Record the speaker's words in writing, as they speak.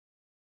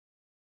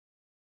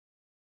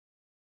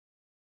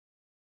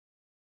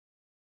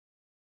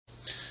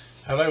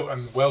Hello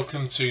and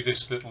welcome to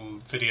this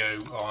little video,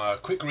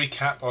 quick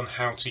recap on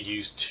how to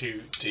use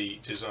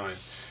 2D design.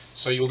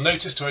 So you'll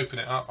notice to open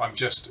it up I'm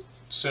just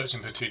searching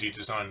for 2D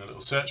design in the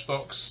little search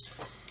box,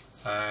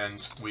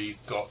 and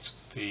we've got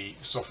the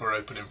software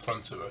open in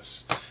front of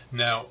us.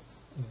 Now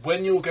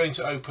when you're going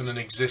to open an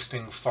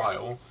existing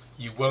file,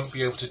 you won't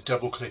be able to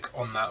double click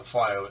on that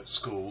file at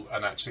school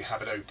and actually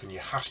have it open. You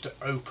have to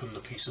open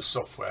the piece of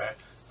software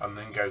and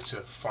then go to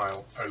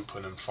File,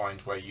 Open, and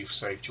find where you've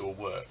saved your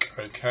work,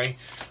 okay?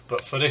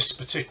 But for this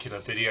particular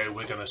video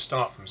we're going to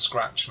start from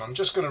scratch, and I'm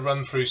just going to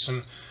run through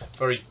some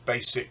very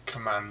basic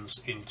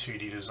commands in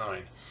 2D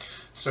design.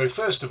 So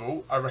first of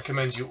all, I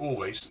recommend you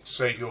always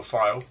save your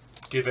file,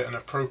 give it an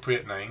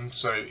appropriate name.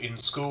 So in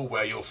school,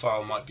 where your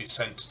file might be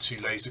sent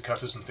to laser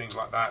cutters and things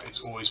like that,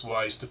 it's always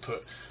wise to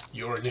put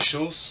your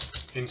initials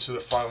into the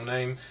file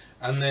name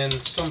and then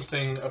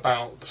something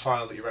about the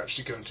file that you're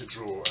actually going to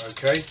draw,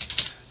 okay?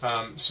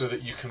 So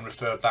that you can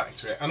refer back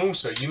to it. And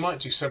also you might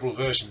do several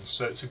versions,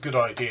 so it's a good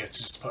idea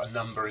to just put a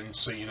number in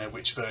so you know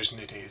which version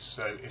it is.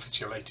 So if it's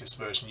your latest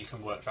version, you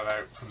can work that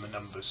out from the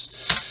numbers.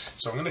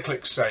 So I'm going to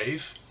click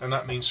save, and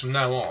that means from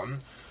now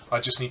on I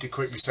just need to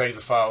quickly save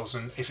the files,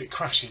 and if it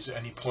crashes at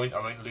any point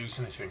I won't lose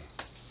anything.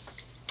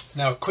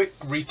 Now a quick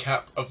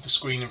recap of the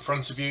screen in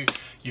front of you.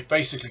 You've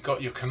basically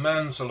got your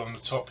commands along the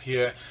top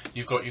here,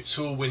 you've got your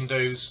tool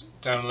windows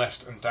down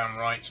left and down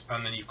right,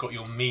 and then you've got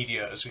your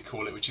media, as we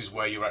call it, which is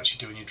where you're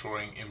actually doing your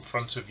drawing in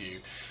front of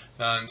you.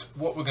 And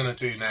what we're going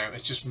to do now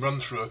is just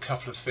run through a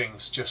couple of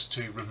things just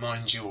to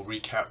remind you or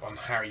recap on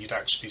how you'd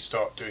actually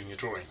start doing your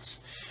drawings.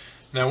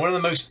 Now one of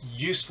the most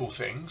useful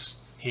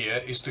things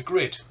here is the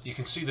grid. You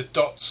can see the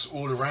dots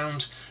all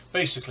around.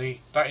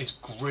 Basically that is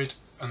grid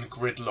and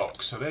grid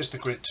lock. So there's the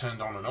grid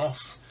turned on and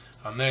off,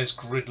 and there's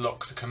grid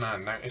lock, the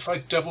command. Now if I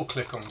double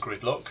click on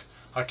grid lock,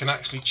 I can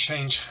actually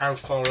change how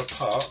far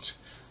apart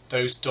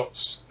those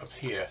dots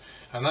appear,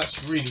 and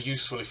that's really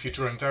useful if you're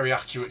drawing very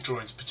accurate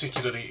drawings,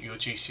 particularly at your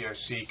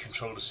GCSE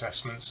controlled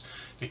assessments,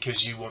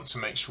 because you want to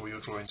make sure your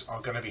drawings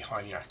are going to be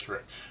highly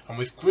accurate. And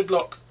with grid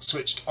lock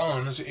switched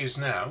on as it is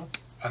now,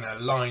 and a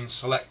line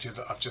selected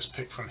that I've just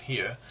picked from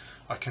here,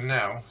 I can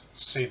now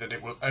see that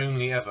it will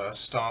only ever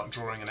start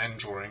drawing and end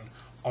drawing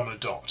on a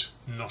dot,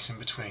 not in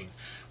between,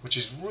 which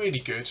is really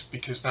good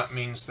because that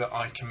means that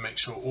I can make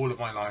sure all of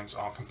my lines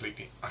are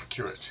completely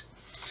accurate.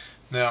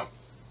 Now,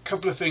 a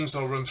couple of things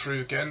I'll run through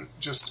again.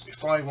 Just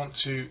if I want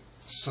to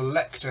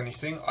select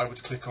anything, I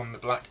would click on the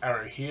black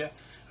arrow here,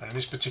 and in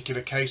this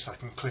particular case I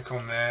can click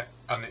on there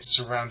and it's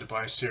surrounded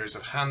by a series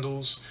of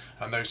handles,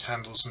 and those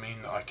handles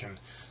mean that I can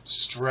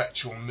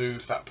stretch or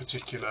move that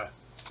particular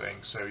thing.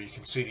 So you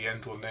can see the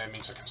end one there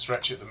means I can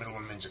stretch it, the middle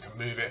one means I can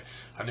move it,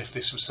 and if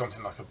this was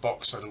something like a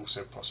box I'd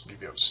also possibly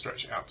be able to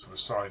stretch it out to the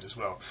side as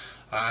well.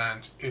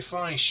 And if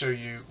I show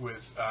you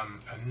with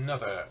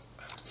another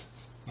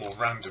more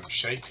random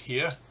shape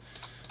here,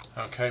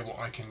 okay, what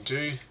I can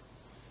do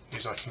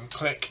is I can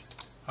click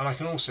and I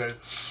can also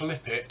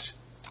flip it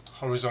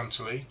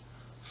horizontally,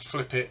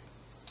 flip it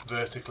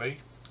vertically,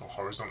 or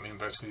horizontally and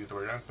vertically the other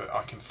way around, but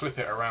I can flip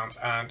it around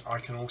and I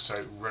can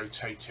also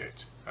rotate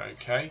it.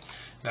 Okay,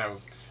 now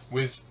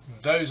with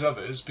those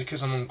others,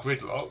 because I'm on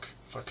grid lock,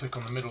 if I click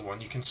on the middle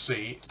one, you can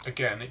see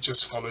again it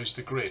just follows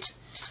the grid.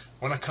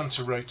 When I come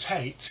to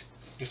rotate,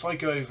 if I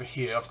go over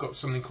here, I've got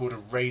something called a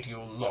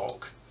radial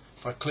lock.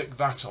 If I click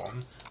that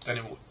on, then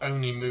it will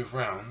only move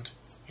round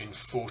in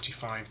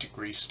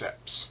 45-degree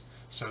steps.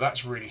 So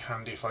that's really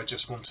handy if I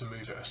just want to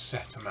move it a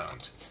set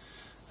amount.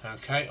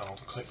 Okay, I'll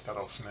click that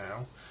off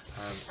now,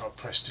 and I'll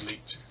press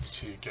delete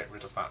to get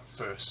rid of that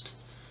first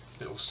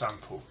little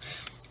sample.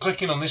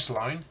 Clicking on this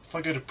line, if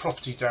I go to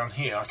property down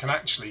here, I can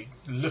actually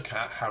look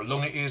at how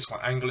long it is,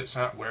 what angle it's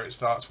at, where it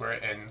starts, where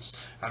it ends,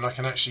 and I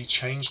can actually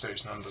change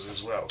those numbers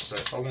as well. So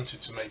if I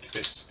wanted to make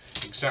this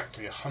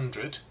exactly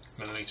 100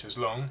 millimeters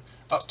long,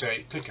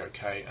 update, click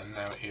OK, and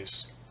now it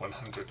is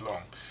 100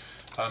 long.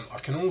 I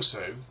can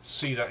also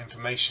see that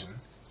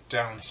information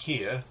down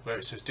here where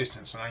it says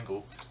distance and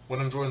angle when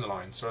I'm drawing the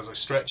line. So as I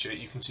stretch it,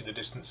 you can see the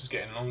distance is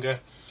getting longer,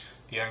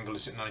 the angle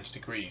is at 90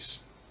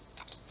 degrees,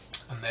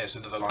 and there's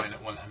another line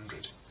at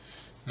 100.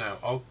 Now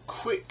I'll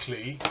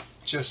quickly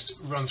just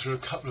run through a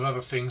couple of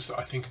other things that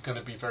I think are going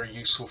to be very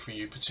useful for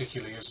you,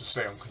 particularly as I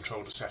say on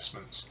controlled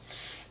assessments.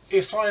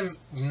 If I'm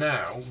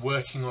now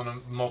working on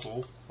a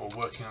model or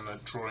working on a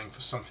drawing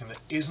for something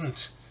that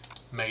isn't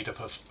made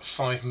up of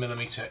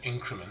 5mm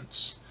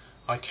increments,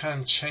 I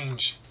can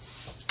change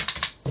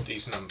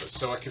these numbers.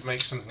 So I could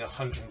make something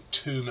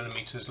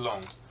 102mm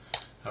long.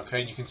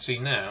 Okay, and you can see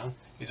now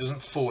it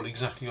doesn't fall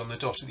exactly on the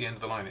dot at the end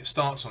of the line. It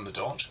starts on the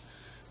dot,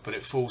 but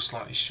it falls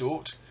slightly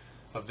short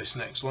of this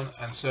next one.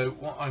 And so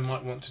what I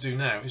might want to do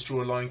now is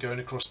draw a line going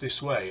across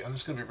this way, and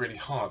it's going to be really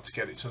hard to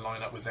get it to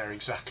line up with there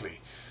exactly.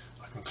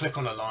 I can click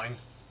on a line,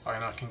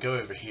 and I can go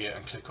over here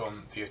and click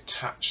on the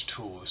attach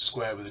tool, the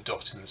square with a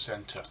dot in the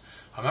centre.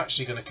 I'm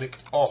actually going to click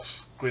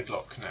off grid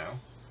lock now,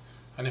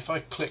 and if I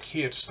click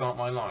here to start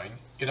my line,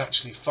 it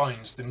actually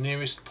finds the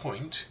nearest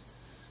point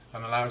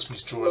and allows me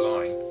to draw a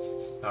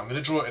line. Now I'm going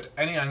to draw it at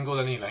any angle,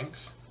 any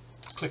length,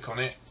 click on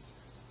it,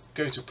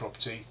 go to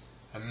property,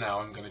 and now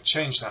I'm going to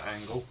change that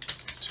angle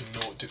to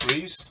 0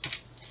 degrees,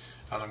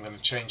 and I'm going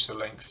to change the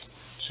length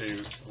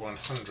to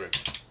 100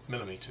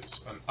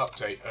 millimeters and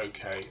update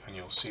OK, and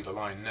you'll see the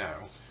line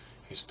now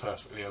is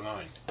perfectly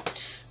aligned.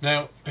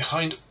 Now,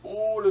 behind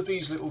all of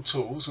these little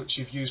tools which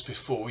you've used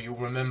before, you'll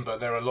remember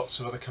there are lots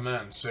of other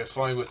commands. So if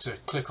I were to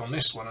click on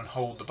this one and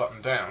hold the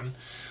button down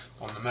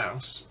on the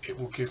mouse, it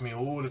will give me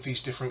all of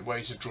these different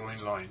ways of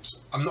drawing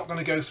lines. I'm not going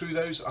to go through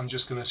those, I'm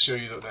just going to show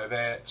you that they're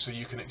there so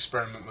you can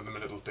experiment with them a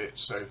little bit.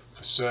 So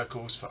for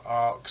circles, for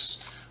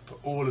arcs, for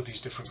all of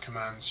these different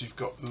commands, you've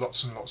got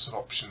lots and lots of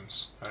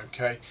options,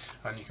 okay?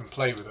 And you can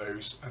play with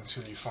those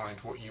until you find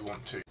what you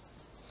want to.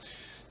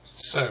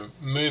 So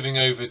moving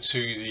over to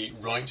the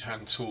right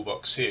hand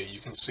toolbox here, you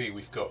can see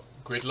we've got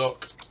grid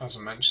lock, as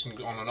I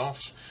mentioned, on and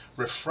off,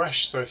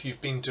 refresh, so if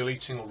you've been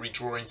deleting or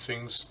redrawing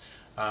things,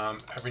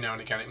 every now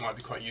and again it might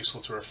be quite useful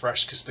to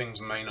refresh because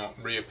things may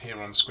not reappear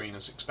on screen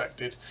as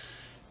expected.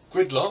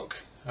 Grid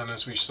lock, and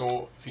as we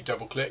saw, if you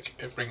double click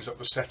it brings up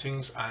the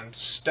settings, and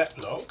step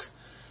lock,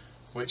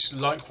 which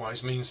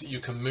likewise means that you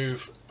can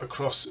move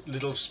across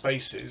little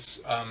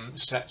spaces,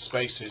 set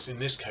spaces. In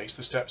this case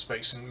the step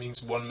spacing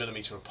means 1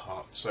 millimeter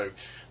apart, so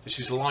this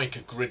is like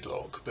a grid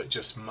lock but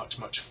just much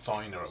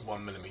finer at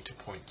 1 millimeter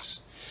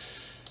points.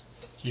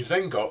 You've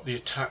then got the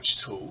attach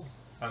tool,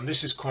 and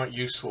this is quite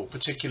useful,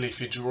 particularly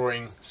if you're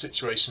drawing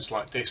situations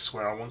like this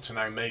where I want to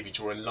now maybe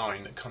draw a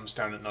line that comes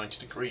down at 90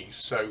 degrees.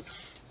 So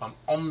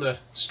on the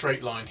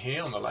straight line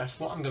here on the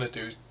left, what I'm going to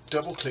do is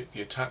double click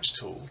the attach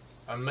tool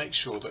and make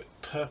sure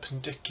that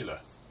perpendicular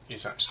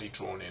is actually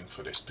drawn in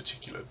for this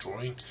particular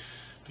drawing,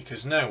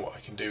 because now what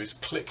I can do is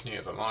click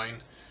near the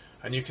line,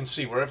 and you can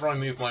see wherever I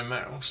move my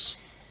mouse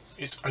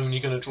it's only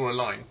going to draw a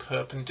line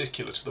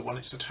perpendicular to the one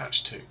it's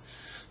attached to.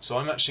 So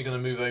I'm actually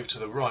going to move over to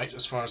the right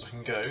as far as I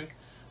can go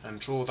and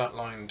draw that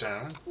line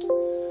down,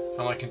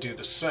 and I can do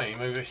the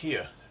same over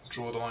here,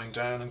 draw the line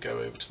down and go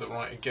over to the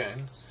right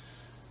again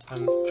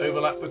and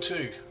overlap the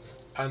two,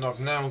 and I've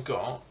now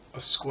got a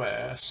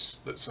square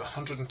that's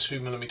 102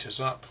 millimeters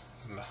up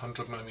and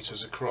 100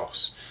 millimeters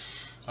across,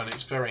 and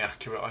it's very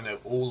accurate. I know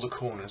all the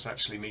corners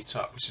actually meet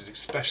up, which is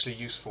especially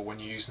useful when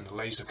you're using the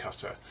laser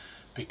cutter,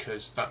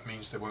 because that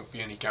means there won't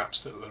be any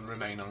gaps that will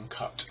remain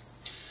uncut.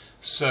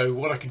 So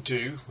what I can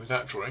do with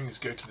that drawing is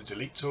go to the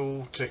delete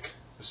tool, click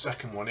the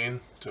second one in,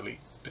 delete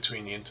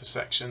between the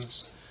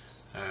intersections,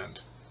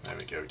 and there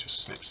we go, it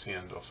just snips the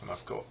end off, and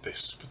I've got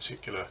this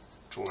particular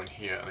drawing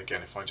here. And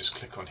again, if I just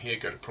click on here,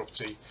 go to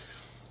property,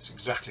 it's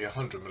exactly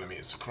 100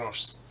 millimeters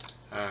across,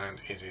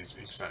 and it is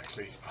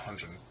exactly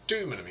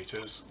 102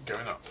 millimeters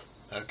going up.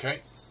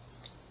 Okay.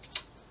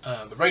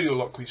 The radial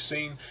lock we've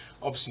seen,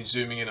 obviously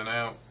zooming in and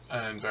out,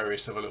 and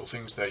various other little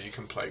things there you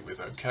can play with.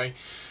 Okay,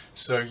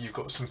 so you've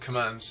got some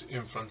commands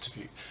in front of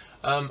you.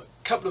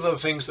 Couple of other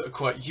things that are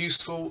quite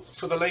useful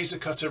for the laser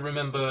cutter.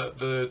 Remember,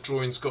 the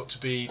drawing's got to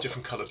be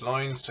different coloured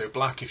lines, so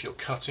black if you're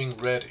cutting,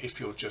 red if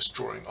you're just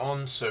drawing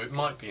on. So it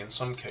might be in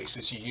some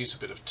cases you use a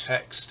bit of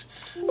text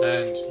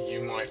and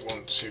you might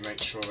want to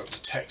make sure that the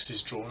text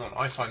is drawn on.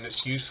 I find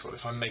this useful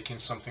if I'm making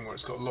something where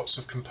it's got lots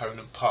of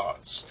component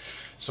parts,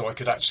 so I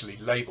could actually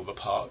label the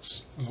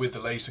parts with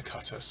the laser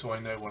cutter so I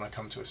know when I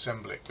come to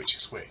assemble it which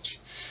is which.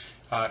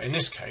 In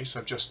this case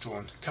I've just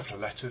drawn a couple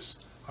of letters.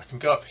 I can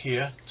go up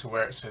here to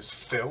where it says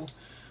fill,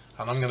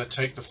 and I'm going to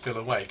take the fill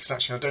away, because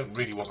actually I don't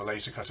really want the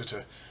laser cutter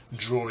to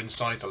draw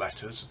inside the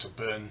letters, or to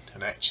burn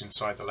and etch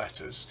inside the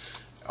letters.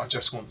 I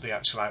just want the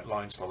actual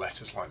outlines of the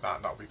letters like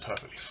that. That'll be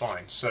perfectly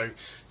fine. So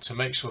to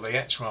make sure they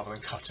etch rather than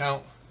cut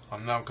out,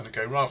 I'm now going to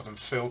go, rather than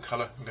fill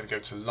colour, I'm going to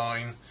go to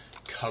line,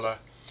 colour,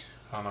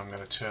 and I'm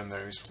going to turn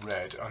those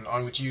red, and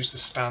I would use the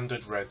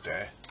standard red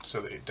there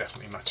so that it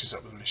definitely matches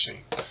up with the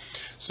machine.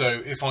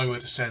 So if I were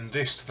to send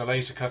this to the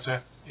laser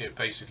cutter, it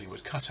basically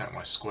would cut out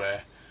my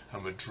square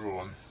and would draw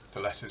on the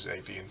letters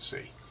A, B and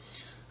C.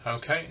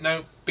 Okay,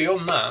 now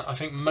beyond that I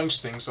think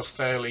most things are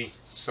fairly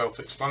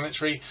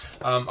self-explanatory.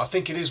 I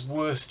think it is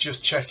worth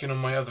just checking on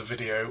my other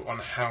video on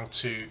how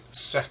to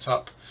set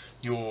up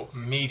your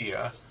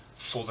media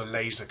for the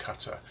laser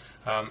cutter.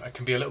 It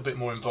can be a little bit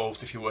more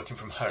involved if you're working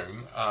from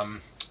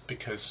home,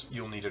 because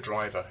you'll need a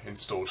driver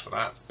installed for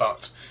that,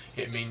 but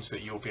it means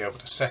that you'll be able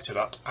to set it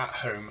up at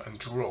home and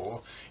draw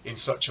in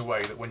such a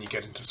way that when you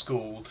get into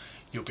school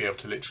you'll be able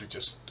to literally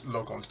just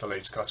log on to the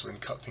laser cutter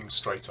and cut things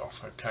straight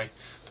off. Okay,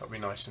 that'll be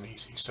nice and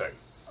easy. So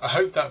I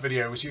hope that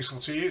video was useful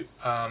to you.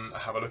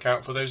 Have a look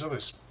out for those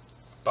others.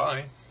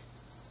 Bye.